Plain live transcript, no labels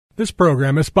This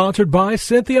program is sponsored by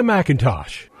Cynthia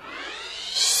McIntosh.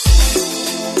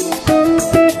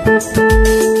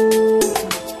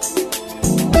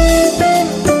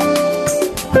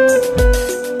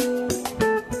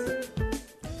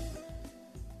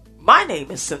 My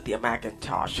name is Cynthia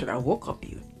McIntosh, and I welcome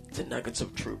you to Nuggets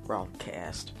of Truth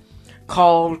broadcast,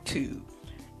 called to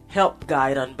help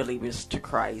guide unbelievers to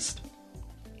Christ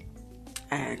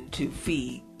and to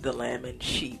feed the lamb and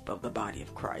sheep of the body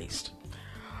of Christ.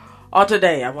 On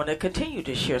today, I want to continue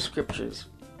to share scriptures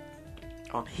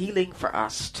on healing for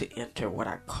us to enter what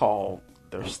I call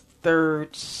the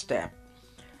third step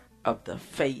of the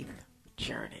faith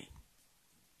journey.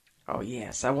 Oh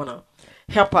yes, I want to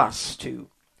help us to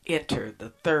enter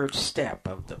the third step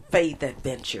of the faith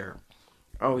adventure.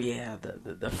 Oh yeah,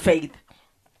 the faith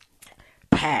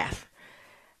path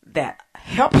that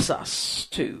helps us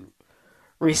to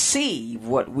receive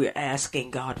what we're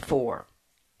asking God for.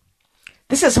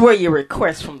 This is where your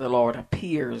request from the Lord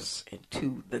appears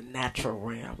into the natural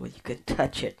realm, where you can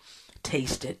touch it,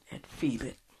 taste it, and feel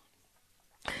it.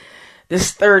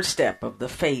 This third step of the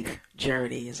faith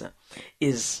journey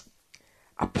is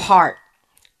a part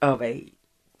of a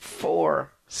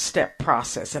 4-step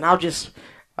process, and I'll just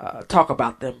talk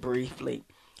about them briefly,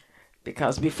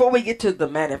 because before we get to the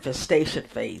manifestation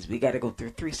phase, we got to go through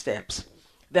 3 steps: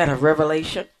 that of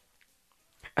revelation,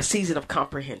 a season of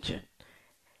comprehension,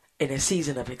 and a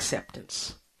season of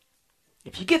acceptance.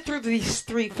 If you get through these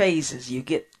 3 phases, you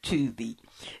get to the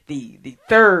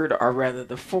third, or rather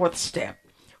the 4th step,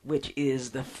 which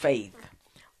is the faith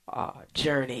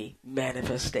journey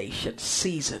manifestation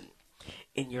season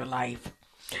in your life.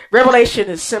 Revelation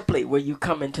is simply where you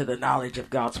come into the knowledge of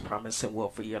God's promise and will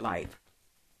for your life.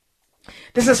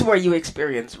 This is where you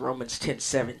experience Romans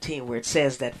 10:17, where it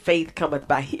says that faith cometh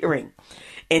by hearing,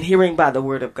 and hearing by the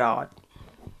word of God.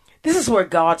 This is where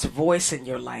God's voice in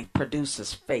your life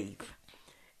produces faith.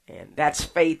 And that's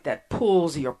faith that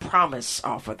pulls your promise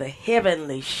off of the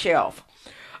heavenly shelf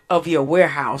of your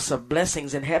warehouse of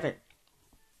blessings in heaven.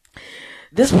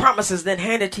 This promise is then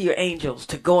handed to your angels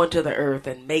to go into the earth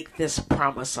and make this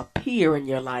promise appear in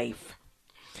your life.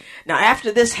 Now,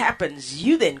 after this happens,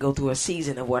 you then go through a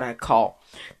season of what I call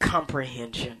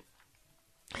comprehension.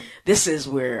 This is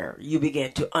where you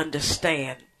begin to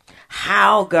understand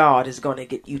how God is going to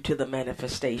get you to the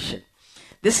manifestation.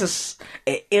 This is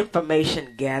an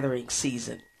information gathering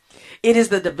season. It is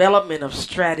the development of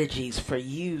strategies for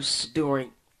use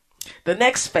during the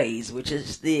next phase, which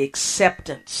is the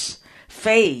acceptance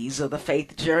phase of the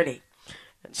faith journey.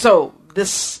 And so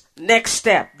this next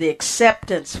step, the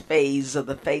acceptance phase of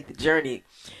the faith journey,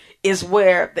 is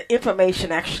where the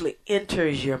information actually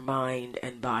enters your mind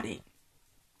and body.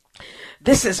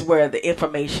 This is where the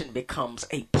information becomes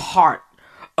a part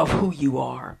of who you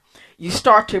are. You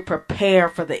start to prepare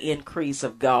for the increase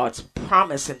of God's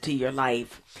promise into your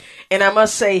life. And I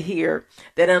must say here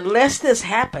that unless this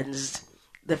happens,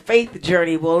 the faith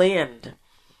journey will end.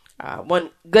 One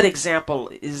good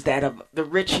example is that of the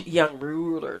rich young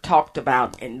ruler talked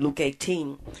about in Luke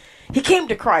 18. He came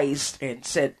to Christ and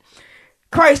said,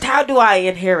 "Christ, how do I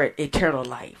inherit eternal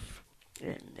life?"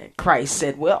 And Christ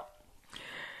said, "Well,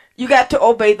 you got to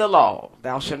obey the law.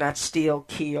 Thou shalt not steal,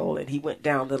 kill." And he went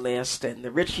down the list. And the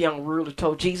rich young ruler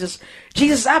told Jesus,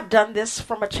 "I've done this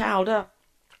from a child up."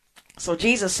 So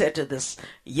Jesus said to this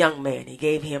young man, he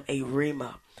gave him a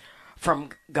rhema from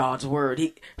God's word,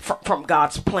 from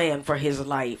God's plan for his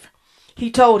life.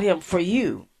 He told him, for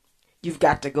you've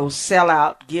got to go sell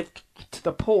out, give to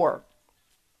the poor,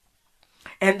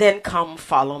 and then come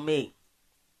follow me.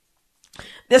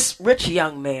 This rich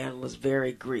young man was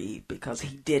very grieved because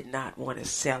he did not want to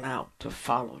sell out to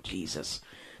follow Jesus,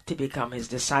 to become his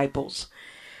disciples.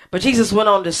 But Jesus went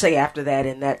on to say after that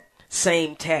in that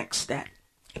same text that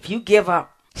if you give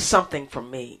up something from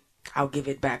me, I'll give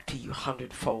it back to you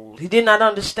 100-fold. He did not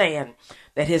understand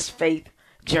that his faith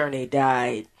journey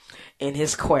died in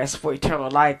his quest for eternal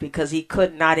life because he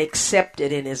could not accept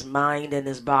it in his mind and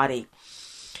his body.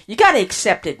 You got to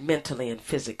accept it mentally and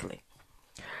physically.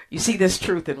 You see this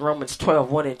truth in Romans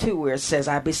 12:1 and 2, where it says,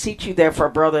 "I beseech you therefore,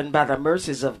 brethren, by the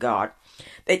mercies of God,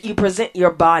 that you present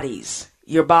your bodies,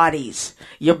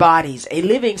 a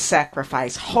living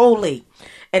sacrifice, holy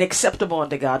and acceptable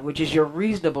unto God, which is your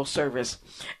reasonable service.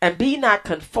 And be not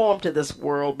conformed to this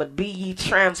world, but be ye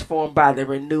transformed by the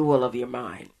renewal of your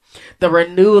mind." The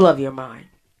renewal of your mind,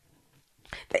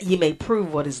 that ye may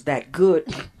prove what is that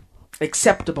good,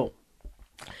 acceptable,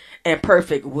 and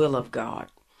perfect will of God.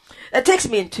 That takes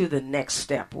me into the next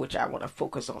step, which I want to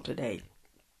focus on today,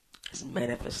 is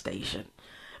manifestation.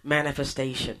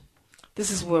 Manifestation. This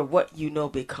is where what you know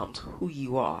becomes who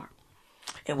you are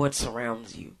and what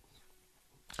surrounds you.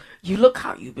 You look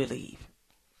how you believe.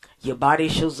 Your body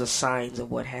shows the signs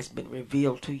of what has been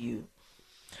revealed to you.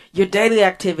 Your daily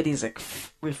activities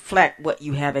reflect what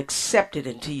you have accepted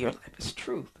into your life as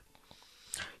truth.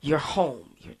 Your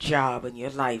home, your job, and your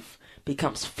life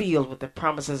becomes filled with the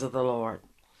promises of the Lord.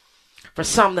 For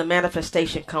some, the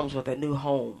manifestation comes with a new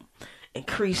home,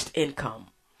 increased income,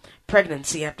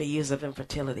 pregnancy after years of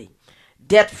infertility,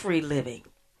 debt-free living,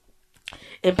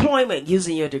 employment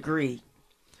using your degree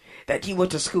that you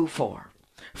went to school for,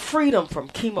 freedom from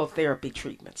chemotherapy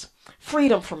treatments,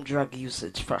 freedom from drug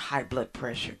usage for high blood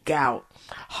pressure, gout,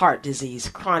 heart disease,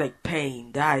 chronic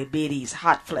pain, diabetes,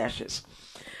 hot flashes.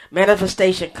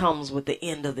 Manifestation comes with the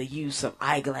end of the use of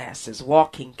eyeglasses,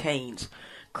 walking canes,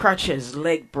 crutches,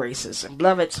 leg braces. And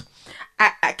beloveds,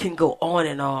 I can go on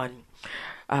and on.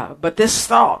 But this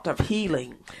thought of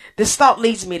healing, this thought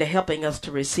leads me to helping us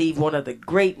to receive one of the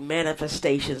great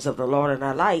manifestations of the Lord in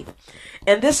our life.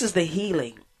 And this is the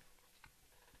healing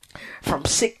from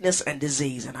sickness and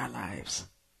disease in our lives.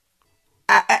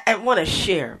 I want to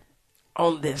share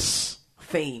on this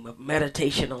theme of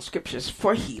meditation on scriptures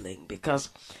for healing, because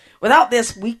without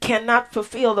this, we cannot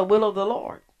fulfill the will of the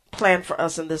Lord planned for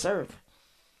us in this earth.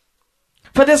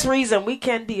 For this reason, we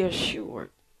can be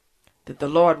assured that the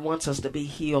Lord wants us to be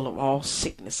healed of all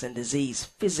sickness and disease,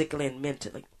 physically and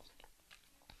mentally.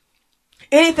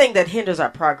 Anything that hinders our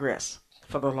progress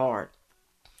for the Lord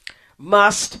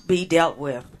must be dealt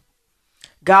with.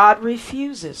 God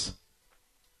refuses.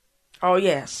 Oh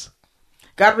yes.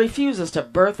 God refuses to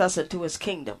birth us into his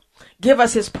kingdom, give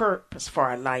us his purpose for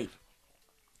our life,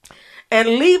 and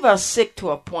leave us sick to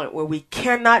a point where we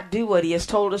cannot do what he has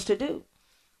told us to do.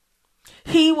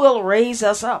 He will raise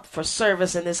us up for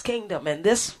service in his kingdom, and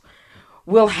this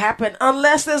will happen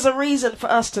unless there's a reason for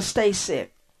us to stay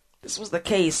sick. This was the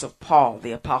case of Paul,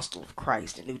 the apostle of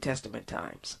Christ in New Testament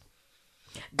times.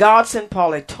 God sent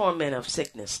Paul a torment of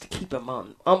sickness to keep him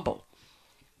humble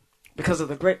because of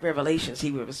the great revelations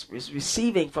he was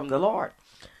receiving from the Lord.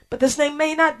 But this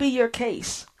may not be your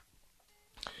case.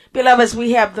 Beloveds,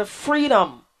 we have the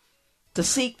freedom to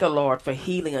seek the Lord for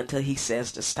healing until he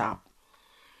says to stop.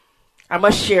 I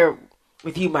must share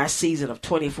with you my season of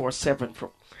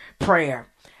 24/7 prayer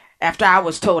after I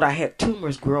was told I had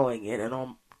tumors growing in and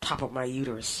on top of my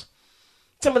uterus.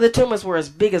 Some of the tumors were as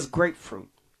big as grapefruit.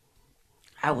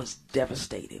 I was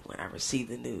devastated when I received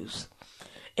the news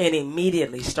and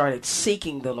immediately started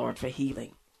seeking the Lord for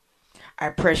healing. I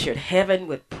pressured heaven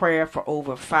with prayer for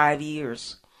over 5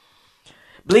 years.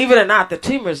 Believe it or not, the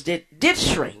tumors did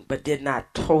shrink, but did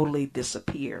not totally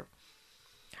disappear.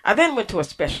 I then went to a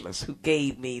specialist who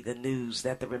gave me the news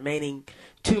that the remaining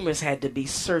tumors had to be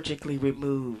surgically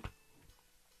removed.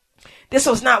 This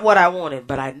was not what I wanted,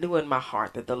 but I knew in my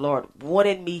heart that the Lord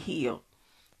wanted me healed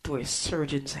through a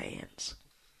surgeon's hands,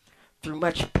 through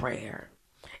much prayer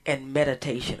and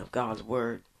meditation of God's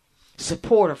word,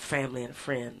 support of family and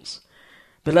friends.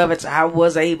 Beloveds, I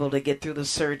was able to get through the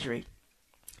surgery,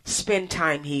 spend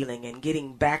time healing and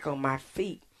getting back on my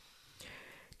feet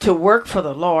to work for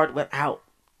the Lord without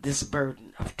this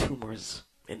burden of tumors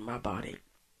in my body.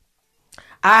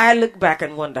 I look back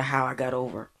and wonder how I got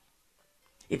over.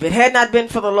 If it had not been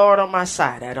for the Lord on my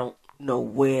side, I don't know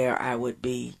where I would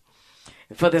be.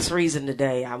 And for this reason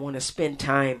today, I want to spend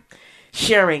time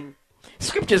sharing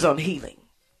scriptures on healing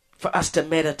for us to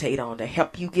meditate on, to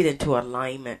help you get into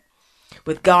alignment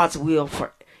with God's will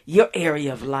for your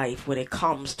area of life when it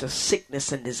comes to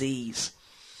sickness and disease.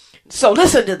 So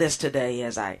listen to this today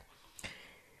as I,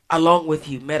 along with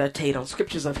you, meditate on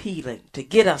scriptures of healing to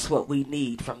get us what we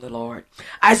need from the Lord.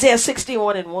 Isaiah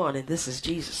 61:1, and this is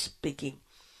Jesus speaking.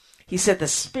 He said, "The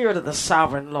Spirit of the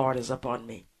sovereign Lord is upon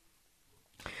me.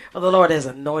 For the Lord has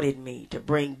anointed me to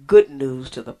bring good news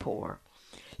to the poor.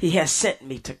 He has sent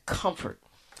me to comfort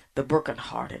the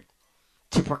brokenhearted,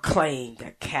 to proclaim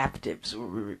that captives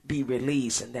will be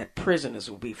released and that prisoners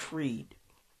will be freed."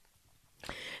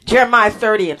 Jeremiah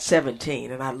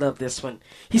 30:17, and I love this one.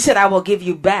 He said, "I will give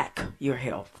you back your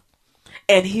health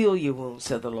and heal your wounds,"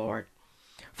 said the Lord.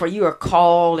 "For you are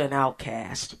called an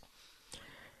outcast,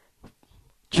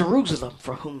 Jerusalem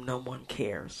for whom no one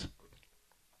cares."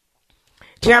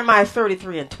 Jeremiah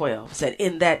 33:12 said,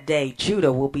 "In that day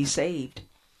Judah will be saved,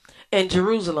 and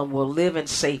Jerusalem will live in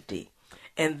safety,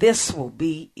 and this will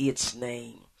be its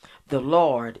name. The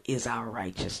Lord is our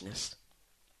righteousness."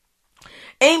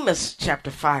 Amos chapter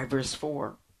 5 verse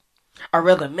 4, or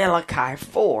rather Malachi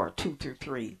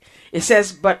 4:2-3. It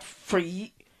says, "But for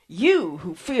you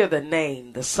who fear the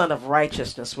name, the Son of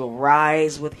Righteousness will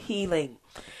rise with healing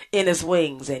in his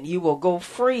wings, and you will go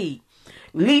free,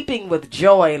 leaping with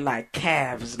joy like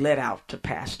calves led out to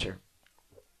pasture."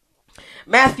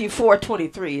 Matthew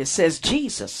 4:23, it says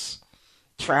Jesus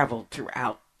traveled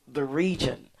throughout the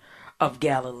region of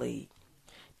Galilee,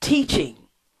 teaching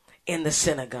in the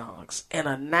synagogues and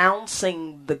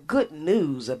announcing the good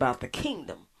news about the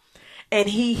kingdom. And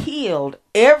he healed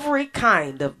every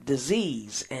kind of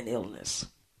disease and illness.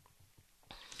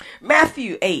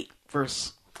 Matthew 8,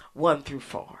 verse 1 through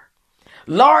 4.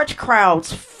 Large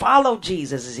crowds followed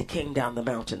Jesus as he came down the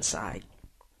mountainside.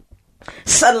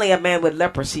 Suddenly a man with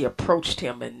leprosy approached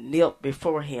him and knelt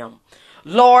before him.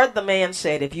 Lord, the man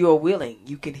said, if you are willing,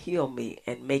 you can heal me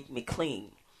and make me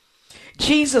clean.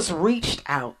 Jesus reached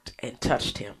out and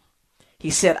touched him.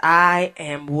 He said, I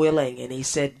am willing. And he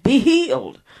said, be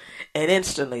healed. And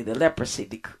instantly the leprosy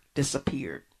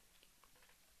disappeared.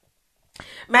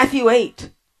 Matthew 8,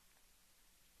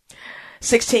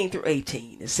 16 through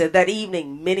 18. It said that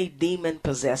evening many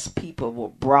demon-possessed people were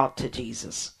brought to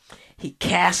Jesus. He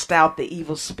cast out the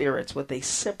evil spirits with a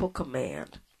simple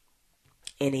command,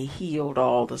 and he healed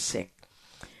all the sick.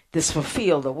 This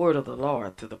fulfilled the word of the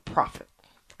Lord through the prophet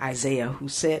Isaiah, who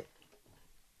said,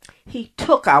 he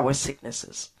took our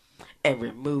sicknesses and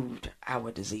removed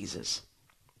our diseases.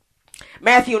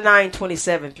 Matthew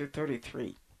 9:27 through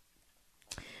 33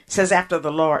 says, after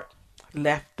the Lord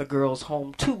left the girl's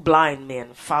home, two blind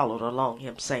men followed along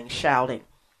him, shouting,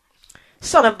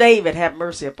 Son of David, have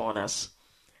mercy upon us.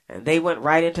 And they went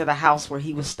right into the house where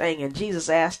he was staying, and Jesus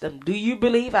asked them, do you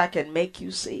believe I can make you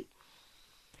see?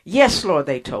 Yes, Lord,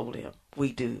 they told him,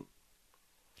 we do.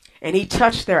 And he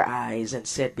touched their eyes and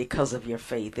said, because of your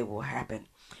faith it will happen.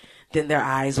 Then their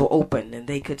eyes were opened and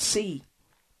they could see.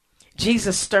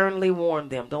 Jesus sternly warned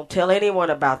them, don't tell anyone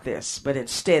about this, but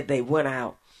instead they went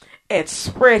out and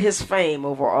spread his fame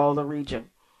over all the region.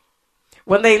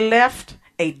 When they left,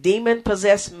 a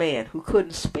demon-possessed man who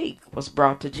couldn't speak was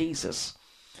brought to Jesus.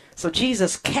 So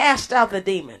Jesus cast out the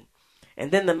demon,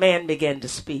 and then the man began to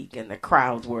speak, and the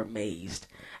crowds were amazed.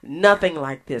 Nothing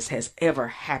like this has ever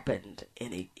happened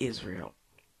in Israel.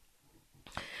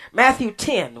 Matthew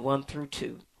 10, 1 through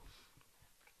 2.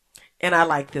 And I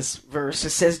like this verse. It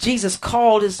says, Jesus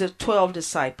called his 12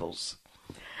 disciples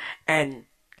and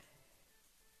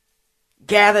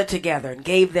gathered together and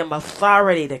gave them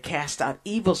authority to cast out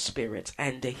evil spirits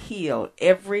and to heal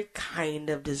every kind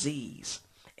of disease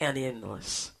and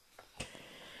illness.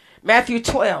 Matthew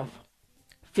 12,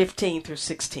 15 through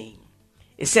 16.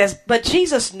 It says, but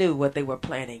Jesus knew what they were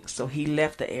planning, so he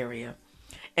left the area,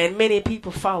 and many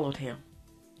people followed him,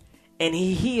 and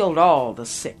he healed all the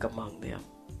sick among them.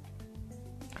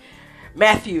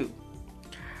 Matthew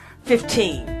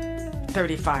 15,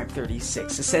 35,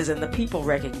 36. It says, and the people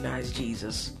recognized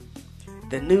Jesus.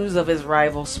 The news of his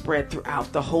arrival spread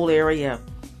throughout the whole area,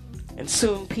 and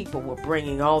soon people were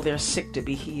bringing all their sick to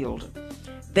be healed.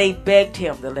 They begged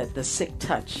him to let the sick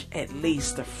touch at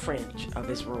least the fringe of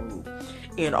his robe,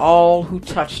 and all who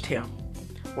touched him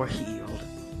were healed.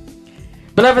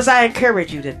 Beloveds, I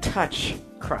encourage you to touch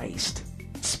Christ.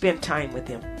 Spend time with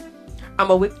him. I'm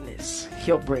a witness.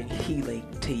 He'll bring healing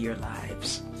to your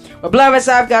lives. Well, beloveds,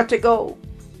 I've got to go.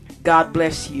 God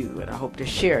bless you, and I hope to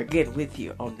share again with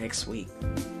you on next week.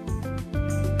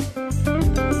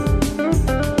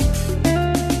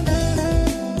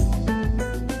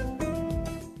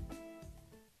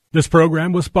 This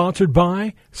program was sponsored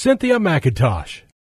by Cynthia McIntosh.